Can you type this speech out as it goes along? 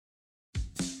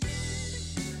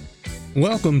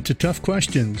Welcome to Tough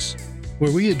Questions,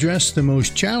 where we address the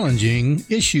most challenging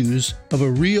issues of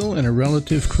a real and a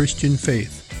relative Christian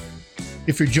faith.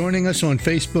 If you're joining us on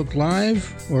Facebook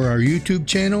Live or our YouTube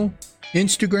channel,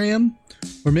 Instagram,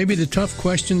 or maybe the Tough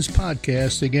Questions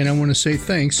podcast, again, I want to say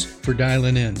thanks for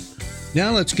dialing in.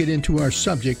 Now let's get into our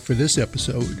subject for this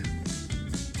episode.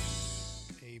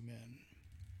 Amen.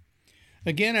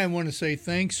 Again, I want to say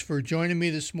thanks for joining me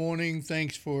this morning.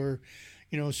 Thanks for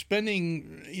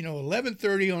spending,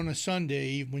 11:30 on a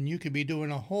Sunday when you could be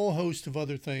doing a whole host of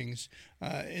other things.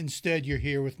 Instead, you're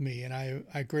here with me, and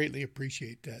I greatly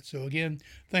appreciate that. So again,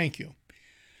 thank you.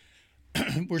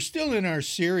 We're still in our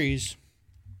series,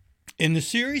 and the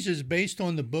series is based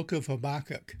on the book of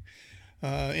Habakkuk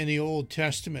in the Old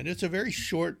Testament. It's a very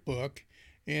short book,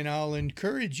 and I'll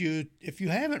encourage you, if you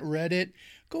haven't read it,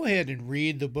 go ahead and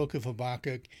read the book of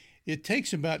Habakkuk. It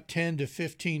takes about 10 to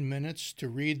 15 minutes to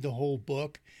read the whole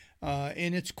book,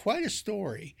 and it's quite a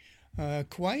story,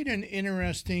 quite an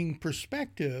interesting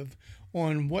perspective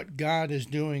on what God is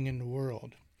doing in the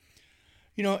world.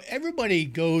 Everybody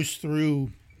goes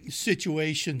through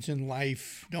situations in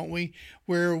life, don't we,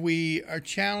 where we are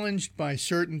challenged by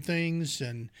certain things,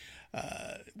 and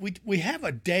we have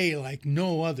a day like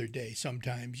no other day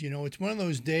sometimes. It's one of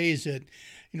those days that,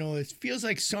 it feels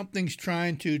like something's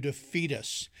trying to defeat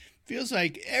us. Feels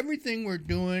like everything we're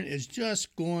doing is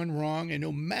just going wrong, and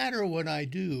no matter what I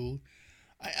do,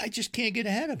 I just can't get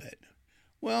ahead of it.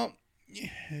 Well,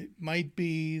 it might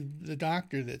be the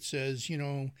doctor that says,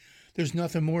 there's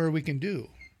nothing more we can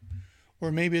do.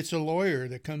 Or maybe it's a lawyer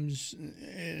that comes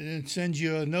and sends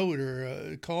you a note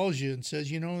or calls you and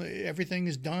says, everything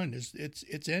is done.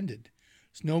 It's ended.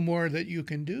 There's no more that you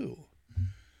can do.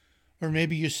 Or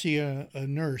maybe you see a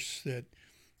nurse that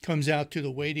comes out to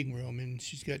the waiting room and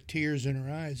she's got tears in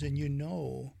her eyes, and you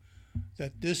know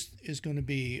that this is going to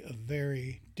be a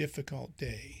very difficult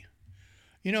day.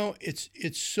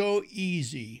 It's so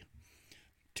easy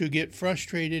to get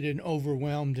frustrated and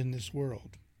overwhelmed in this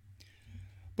world.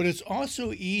 But it's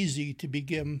also easy to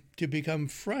become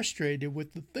frustrated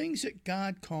with the things that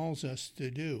God calls us to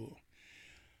do.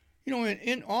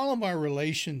 In all of our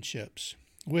relationships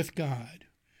with God,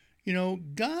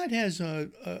 God has a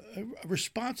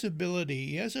responsibility.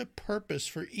 He has a purpose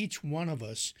for each one of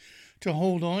us to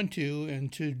hold on to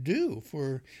and to do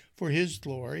for His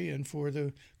glory and for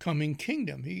the coming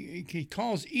kingdom. He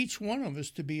calls each one of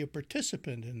us to be a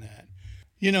participant in that.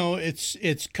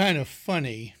 It's kind of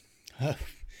funny.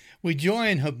 We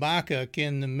join Habakkuk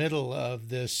in the middle of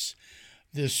this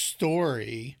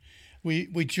story.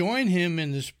 We join him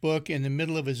in this book in the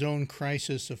middle of his own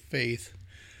crisis of faith.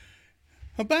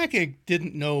 Habakkuk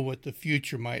didn't know what the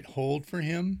future might hold for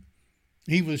him.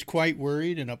 He was quite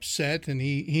worried and upset, and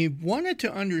he wanted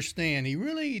to understand. He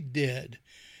really did.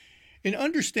 And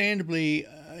understandably,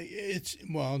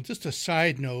 just a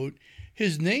side note,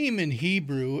 his name in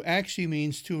Hebrew actually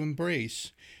means to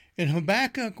embrace. And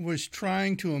Habakkuk was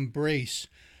trying to embrace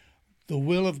the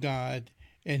will of God,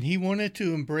 and he wanted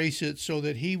to embrace it so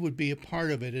that he would be a part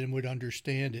of it and would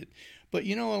understand it. But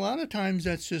a lot of times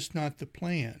that's just not the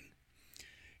plan.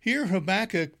 Here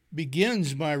Habakkuk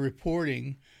begins by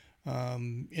reporting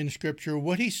in Scripture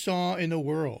what he saw in the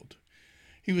world.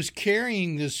 He was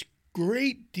carrying this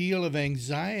great deal of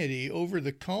anxiety over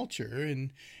the culture,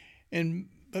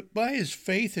 but by his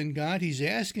faith in God, he's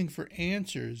asking for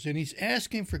answers, and he's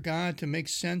asking for God to make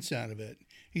sense out of it.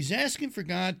 He's asking for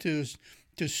God to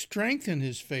strengthen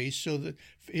his faith so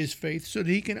that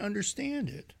he can understand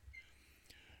it.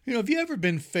 Have you ever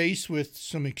been faced with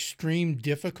some extreme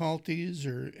difficulties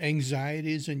or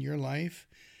anxieties in your life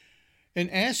and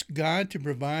asked God to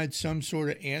provide some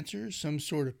sort of answer, some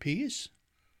sort of peace?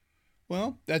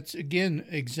 Well, that's, again,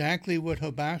 exactly what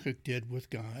Habakkuk did with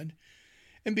God.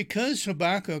 And because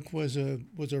Habakkuk was a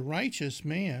righteous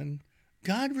man,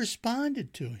 God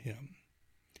responded to him.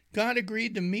 God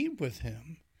agreed to meet with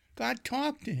him. God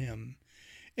talked to him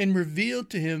and revealed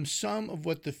to him some of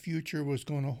what the future was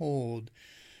going to hold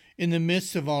in the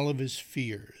midst of all of his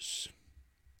fears.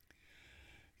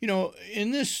 In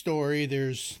this story,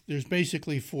 there's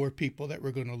basically four people that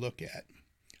we're going to look at.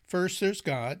 First, there's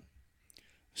God.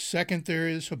 Second, there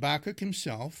is Habakkuk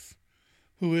himself,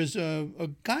 who is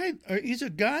he's a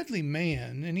godly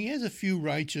man, and he has a few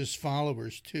righteous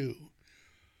followers too.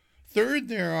 Third,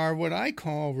 there are what I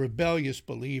call rebellious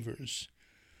believers.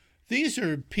 These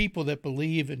are people that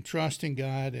believe and trust in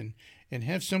God and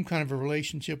have some kind of a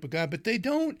relationship with God, but they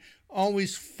don't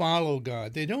always follow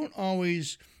God. They don't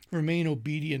always remain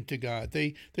obedient to God.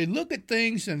 They look at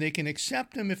things and they can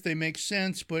accept them if they make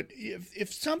sense, but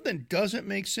if something doesn't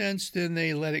make sense, then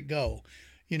they let it go.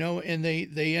 and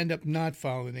they end up not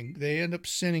following. They end up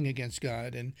sinning against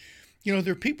God. And,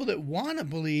 there are people that want to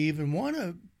believe and want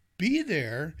to be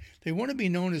there. They want to be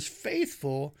known as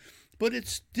faithful, but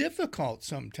it's difficult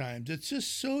sometimes. It's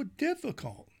just so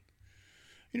difficult.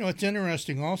 It's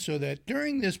interesting also that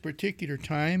during this particular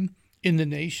time in the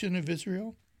nation of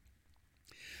Israel,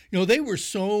 they were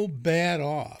so bad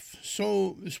off.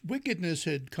 So this wickedness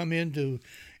had come into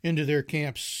their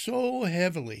camp so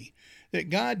heavily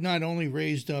that God not only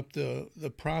raised up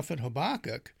the prophet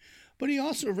Habakkuk, but he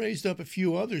also raised up a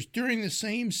few others during the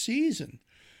same season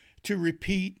to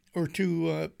repeat or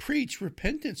to preach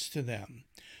repentance to them.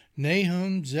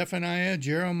 Nahum, Zephaniah,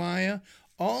 Jeremiah,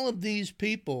 all of these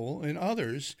people and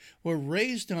others were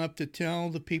raised up to tell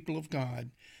the people of God,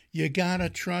 you gotta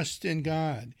trust in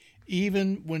God,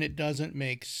 even when it doesn't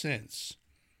make sense.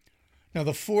 Now,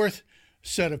 the fourth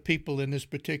set of people in this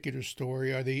particular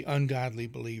story are the ungodly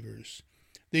believers.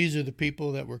 These are the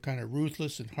people that were kind of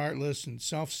ruthless and heartless and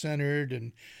self-centered,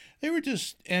 and they were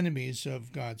just enemies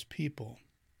of God's people.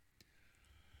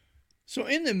 So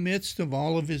in the midst of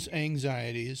all of his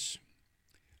anxieties,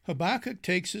 Habakkuk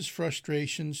takes his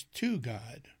frustrations to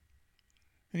God.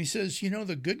 And he says,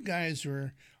 the good guys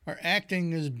are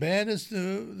acting as bad as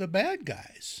the bad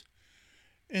guys.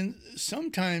 And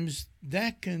sometimes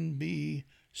that can be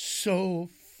so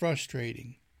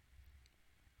frustrating.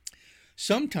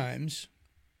 Sometimes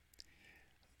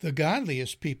the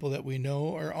godliest people that we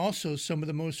know are also some of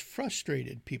the most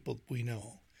frustrated people we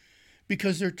know,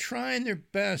 because they're trying their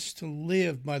best to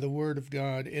live by the Word of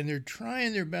God, and they're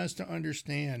trying their best to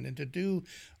understand and to do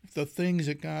the things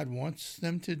that God wants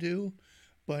them to do,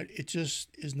 but it just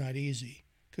is not easy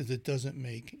because it doesn't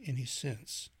make any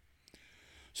sense.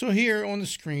 So here on the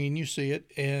screen you see it,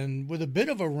 and with a bit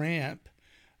of a rant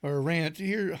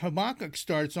here, Habakkuk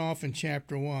starts off in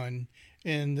chapter 1,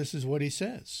 and this is what he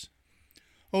says.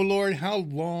 O Lord, how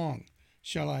long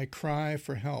shall I cry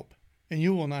for help, and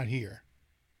you will not hear?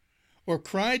 Or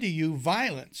cry to you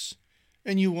violence,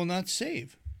 and you will not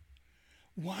save?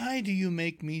 Why do you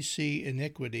make me see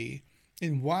iniquity,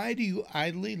 and why do you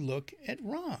idly look at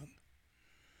wrong?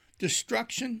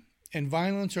 Destruction and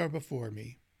violence are before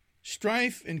me.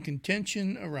 Strife and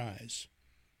contention arise.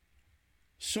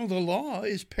 So the law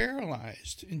is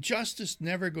paralyzed, and justice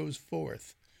never goes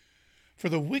forth. For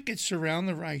the wicked surround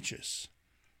the righteous,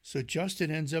 so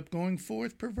justice ends up going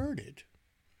forth perverted.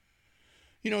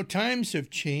 Times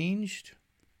have changed,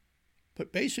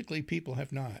 but basically people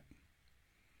have not.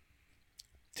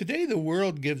 Today the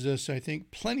world gives us, I think,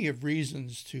 plenty of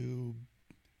reasons to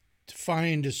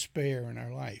find despair in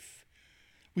our life.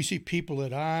 We see people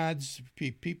at odds,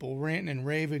 people ranting and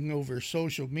raving over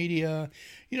social media.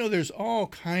 There's all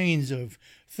kinds of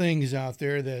things out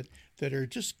there that are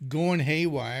just going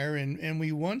haywire, and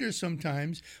we wonder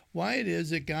sometimes why it is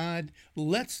that God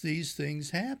lets these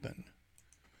things happen.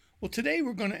 Well, today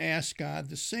we're going to ask God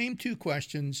the same two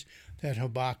questions that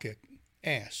Habakkuk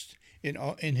asked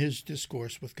in his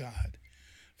discourse with God.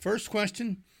 First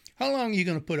question, how long are you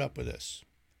going to put up with this?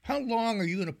 How long are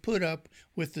you going to put up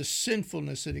with the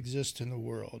sinfulness that exists in the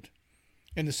world?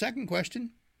 And the second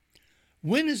question,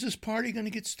 when is this party going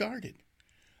to get started?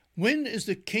 When is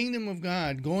the kingdom of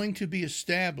God going to be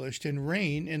established and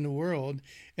reign in the world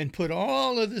and put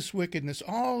all of this wickedness,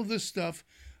 all of this stuff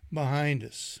behind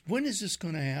us? When is this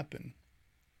going to happen?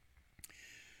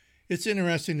 It's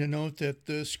interesting to note that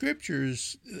the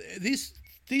scriptures,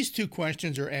 these two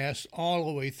questions are asked all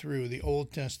the way through the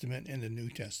Old Testament and the New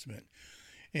Testament.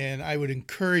 And I would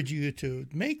encourage you to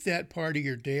make that part of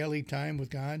your daily time with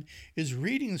God, is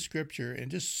reading the scripture and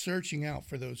just searching out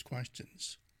for those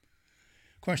questions.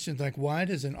 Questions like, why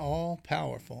does an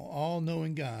all-powerful,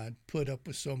 all-knowing God put up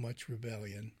with so much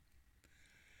rebellion?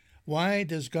 Why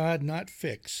does God not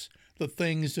fix the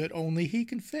things that only he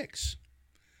can fix?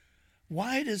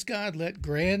 Why does God let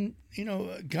godly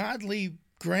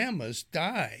grandmas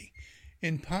die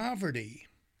in poverty?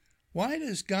 Why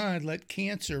does God let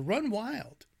cancer run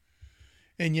wild?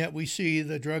 And yet we see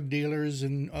the drug dealers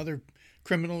and other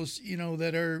criminals,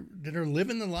 that are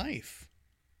living the life.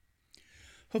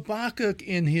 Habakkuk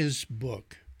in his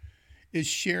book is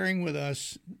sharing with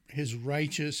us his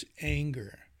righteous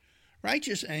anger.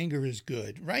 Righteous anger is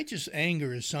good. Righteous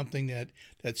anger is something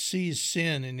that sees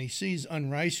sin and he sees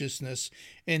unrighteousness,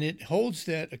 and it holds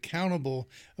that accountable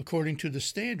according to the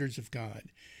standards of God.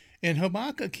 And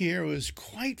Habakkuk here was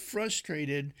quite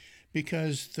frustrated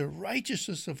because the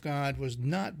righteousness of God was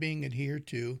not being adhered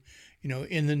to,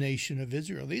 in the nation of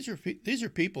Israel. These are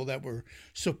people that were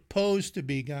supposed to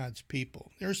be God's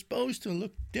people. They're supposed to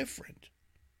look different.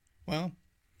 Well,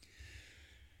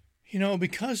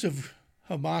 because of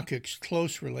Habakkuk's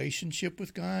close relationship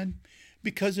with God,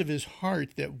 because of his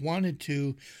heart that wanted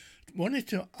to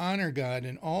honor God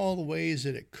in all the ways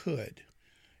that it could,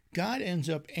 God ends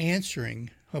up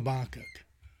answering Habakkuk.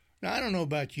 Now, I don't know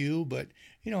about you, but,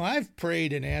 I've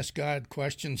prayed and asked God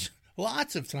questions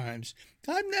lots of times.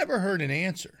 I've never heard an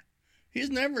answer. He's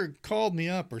never called me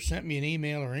up or sent me an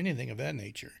email or anything of that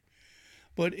nature.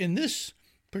 But in this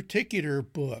particular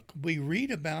book, we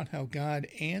read about how God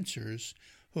answers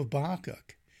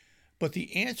Habakkuk. But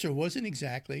the answer wasn't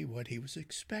exactly what he was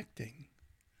expecting.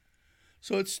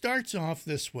 So it starts off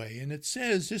this way, and it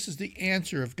says, this is the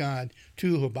answer of God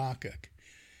to Habakkuk.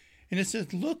 And it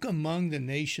says, "Look among the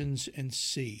nations and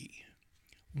see.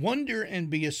 Wonder and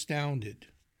be astounded.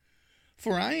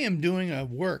 For I am doing a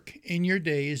work in your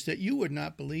days that you would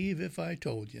not believe if I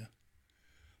told you.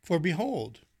 For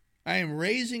behold, I am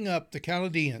raising up the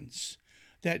Chaldeans,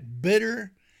 that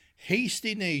bitter,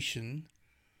 hasty nation,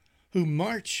 who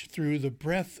march through the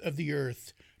breadth of the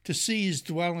earth to seize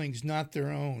dwellings not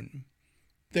their own.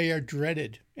 They are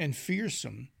dreaded and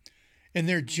fearsome, and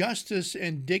their justice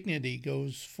and dignity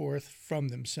goes forth from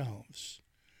themselves.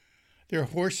 Their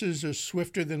horses are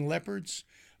swifter than leopards,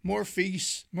 more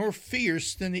fierce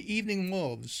than the evening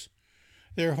wolves.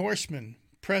 Their horsemen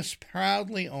press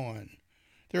proudly on.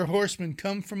 Their horsemen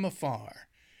come from afar,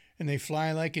 and they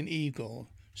fly like an eagle,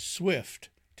 swift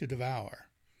to devour.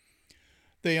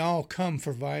 They all come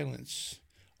for violence,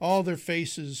 all their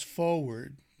faces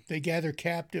forward. They gather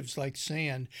captives like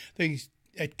sand.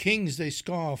 At kings they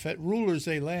scoff, at rulers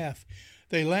they laugh.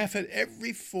 They laugh at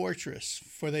every fortress,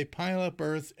 for they pile up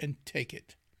earth and take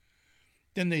it.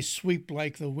 Then they sweep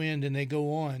like the wind, and they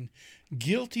go on,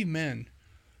 guilty men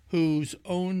whose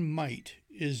own might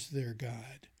is their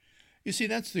God." You see,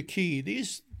 that's the key.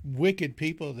 These wicked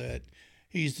people that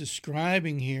he's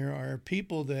describing here are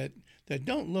people that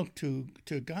don't look to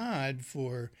God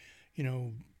for,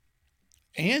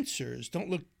 answers, don't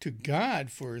look to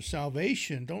God for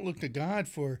salvation, don't look to God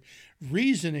for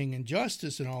reasoning and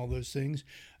justice and all those things.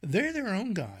 They're their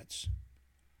own gods.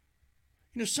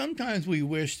 Sometimes we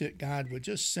wish that God would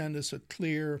just send us a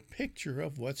clear picture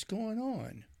of what's going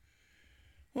on.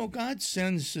 Well, God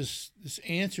sends this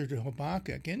answer to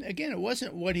Habakkuk, and again, it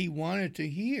wasn't what he wanted to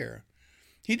hear.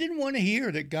 He didn't want to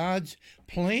hear that God's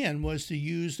plan was to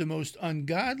use the most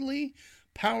ungodly,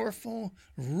 powerful,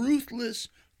 ruthless,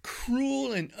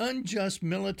 cruel, and unjust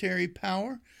military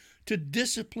power to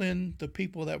discipline the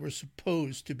people that were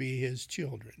supposed to be his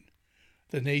children,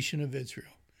 the nation of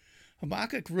Israel.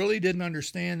 Habakkuk really didn't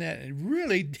understand that and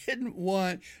really didn't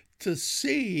want to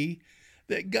see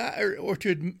that God, or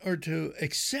to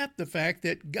accept the fact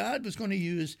that God was going to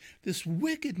use this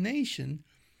wicked nation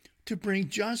to bring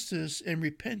justice and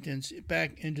repentance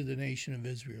back into the nation of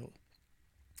Israel.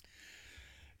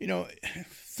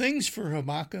 Things for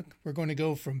Habakkuk were going to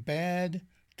go from bad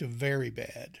to very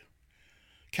bad.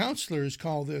 Counselors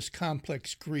call this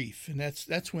complex grief, and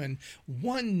that's when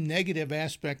one negative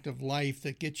aspect of life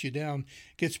that gets you down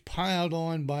gets piled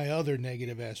on by other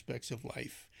negative aspects of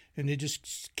life, and they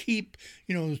just keep,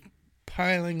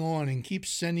 piling on and keep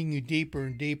sending you deeper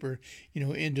and deeper,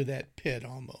 into that pit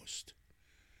almost.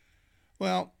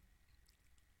 Well,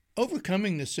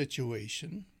 overcoming the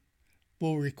situation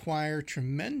will require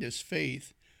tremendous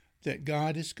faith that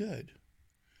God is good,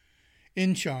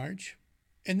 in charge,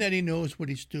 and that he knows what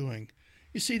he's doing.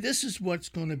 You see, this is what's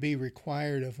going to be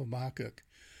required of Habakkuk,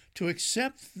 to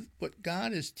accept what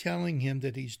God is telling him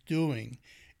that he's doing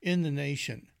in the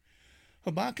nation.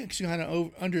 Habakkuk's got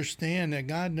to understand that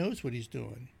God knows what he's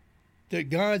doing, that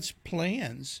God's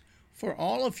plans for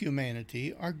all of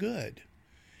humanity are good,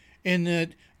 and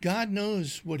that God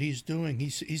knows what he's doing.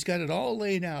 He's got it all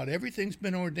laid out. Everything's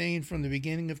been ordained from the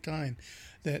beginning of time,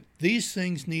 that these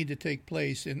things need to take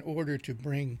place in order to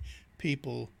bring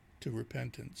people to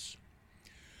repentance.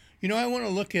 I want to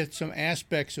look at some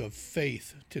aspects of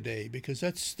faith today, because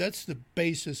that's the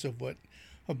basis of what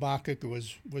Habakkuk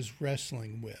was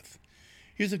wrestling with.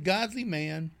 He was a godly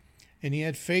man, and he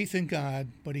had faith in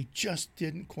God, but he just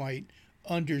didn't quite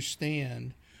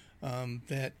understand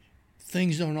that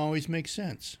things don't always make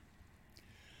sense.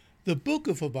 The book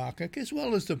of Habakkuk, as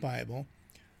well as the Bible,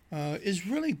 is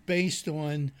really based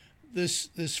on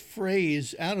this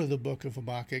phrase out of the book of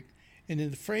Habakkuk, and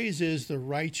the phrase is, "The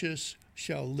righteous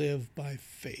shall live by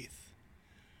faith."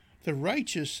 The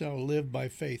righteous shall live by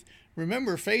faith.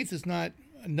 Remember, faith is not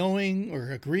knowing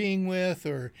or agreeing with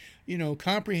or,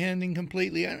 comprehending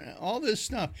completely, all this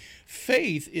stuff.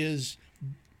 Faith is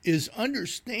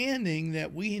understanding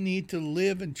that we need to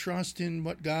live and trust in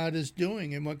what God is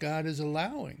doing and what God is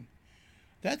allowing.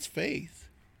 That's faith.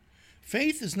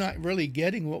 Faith is not really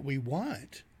getting what we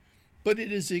want. but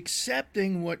it is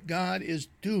accepting what God is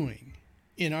doing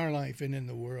in our life and in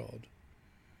the world.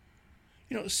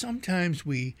 Sometimes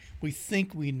we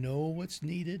think we know what's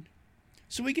needed,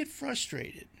 so we get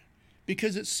frustrated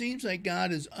because it seems like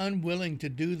God is unwilling to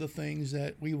do the things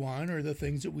that we want or the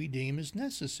things that we deem as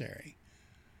necessary.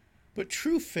 But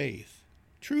true faith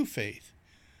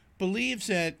believes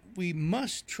that we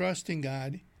must trust in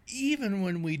God even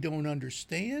when we don't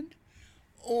understand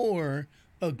or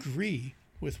agree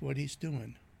with what he's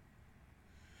doing.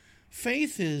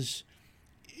 Faith is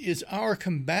our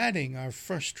combating our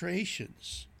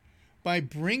frustrations by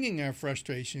bringing our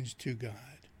frustrations to God.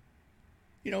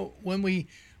 When we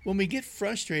get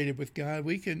frustrated with God,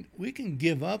 we can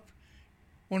give up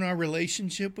on our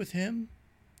relationship with him.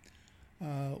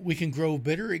 We can grow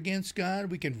bitter against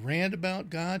God. We can rant about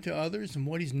God to others and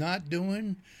what he's not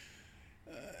doing.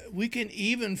 We can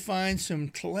even find some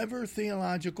clever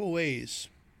theological ways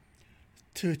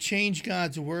to change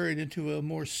God's word into a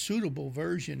more suitable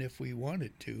version if we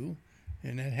wanted to,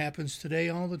 and that happens today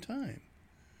all the time.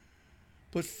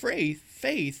 But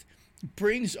faith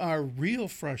brings our real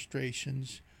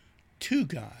frustrations to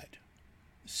God,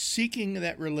 seeking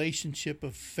that relationship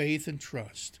of faith and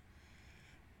trust.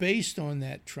 Based on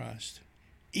that trust,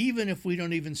 even if we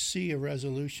don't even see a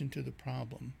resolution to the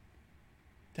problem.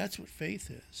 That's what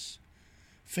faith is.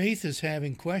 Faith is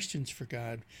having questions for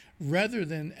God rather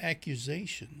than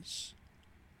accusations.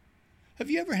 Have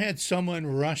you ever had someone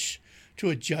rush to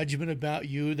a judgment about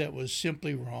you that was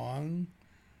simply wrong?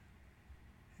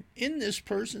 In this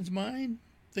person's mind,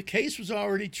 the case was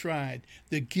already tried.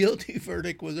 The guilty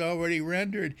verdict was already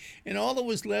rendered, and all that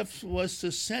was left was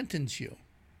to sentence you.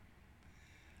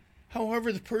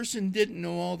 However, the person didn't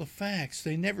know all the facts.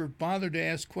 They never bothered to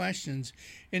ask questions,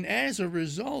 and as a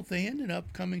result, they ended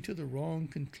up coming to the wrong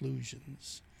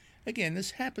conclusions. Again,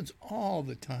 this happens all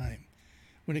the time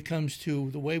when it comes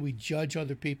to the way we judge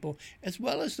other people, as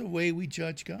well as the way we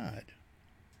judge God.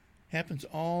 It happens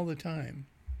all the time.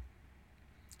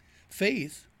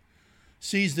 Faith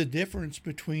sees the difference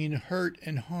between hurt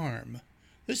and harm.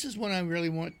 This is what I really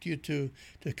want you to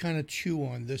kind of chew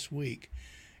on this week,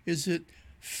 is that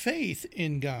faith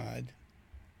in God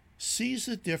sees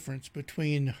the difference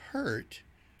between hurt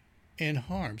and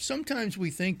harm. Sometimes we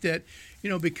think that,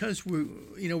 because we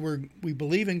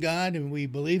believe in God and we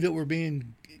believe that we're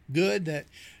being good, that,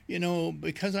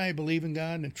 because I believe in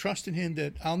God and trust in him,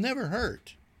 that I'll never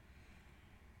hurt.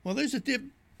 Well, there's a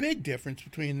big difference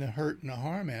between the hurt and the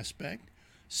harm aspect.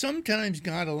 Sometimes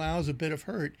God allows a bit of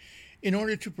hurt in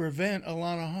order to prevent a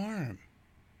lot of harm.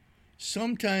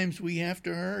 Sometimes we have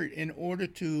to hurt in order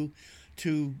to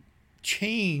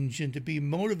change and to be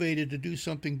motivated to do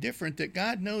something different that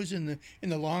God knows in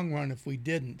the long run, if we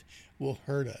didn't, will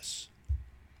hurt us.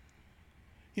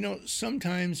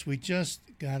 Sometimes we just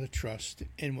got to trust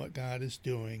in what God is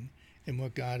doing and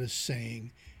what God is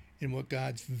saying and what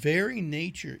God's very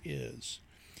nature is.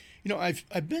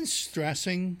 I've been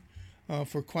stressing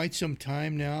for quite some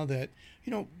time now that,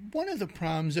 one of the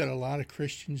problems that a lot of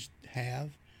Christians have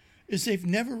is they've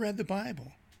never read the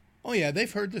Bible. Oh yeah,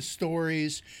 they've heard the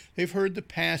stories, they've heard the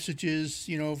passages,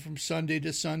 from Sunday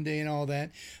to Sunday and all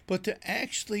that, but to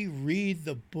actually read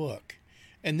the book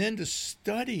and then to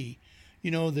study,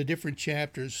 the different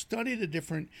chapters, study the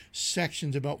different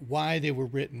sections about why they were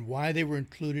written, why they were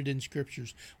included in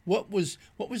scriptures, what was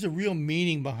the real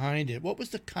meaning behind it, what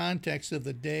was the context of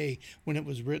the day when it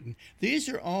was written. These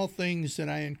are all things that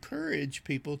I encourage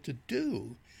people to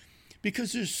do,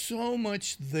 because there's so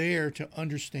much there to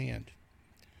understand.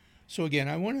 So again,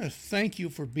 I want to thank you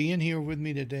for being here with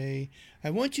me today. I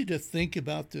want you to think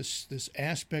about this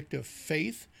aspect of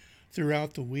faith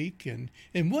throughout the week and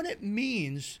what it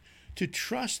means to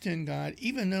trust in God,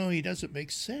 even though he doesn't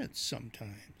make sense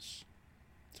sometimes.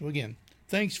 So again,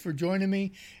 thanks for joining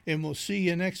me, and we'll see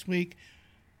you next week.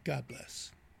 God bless.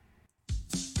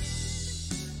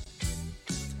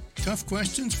 Tough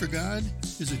Questions for God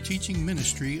is a teaching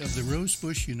ministry of the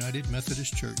Rosebush United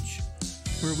Methodist Church,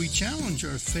 where we challenge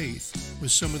our faith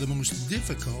with some of the most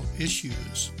difficult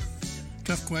issues.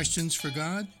 Tough Questions for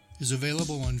God is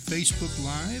available on Facebook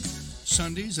Live,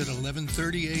 Sundays at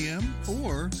 11:30 a.m.,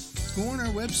 or go on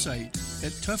our website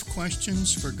at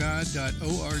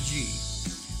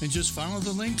toughquestionsforgod.org and just follow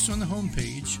the links on the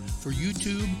homepage for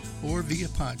YouTube or via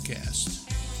podcast.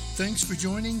 Thanks for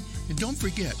joining, and don't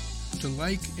forget to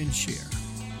like and share.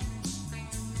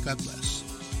 God bless.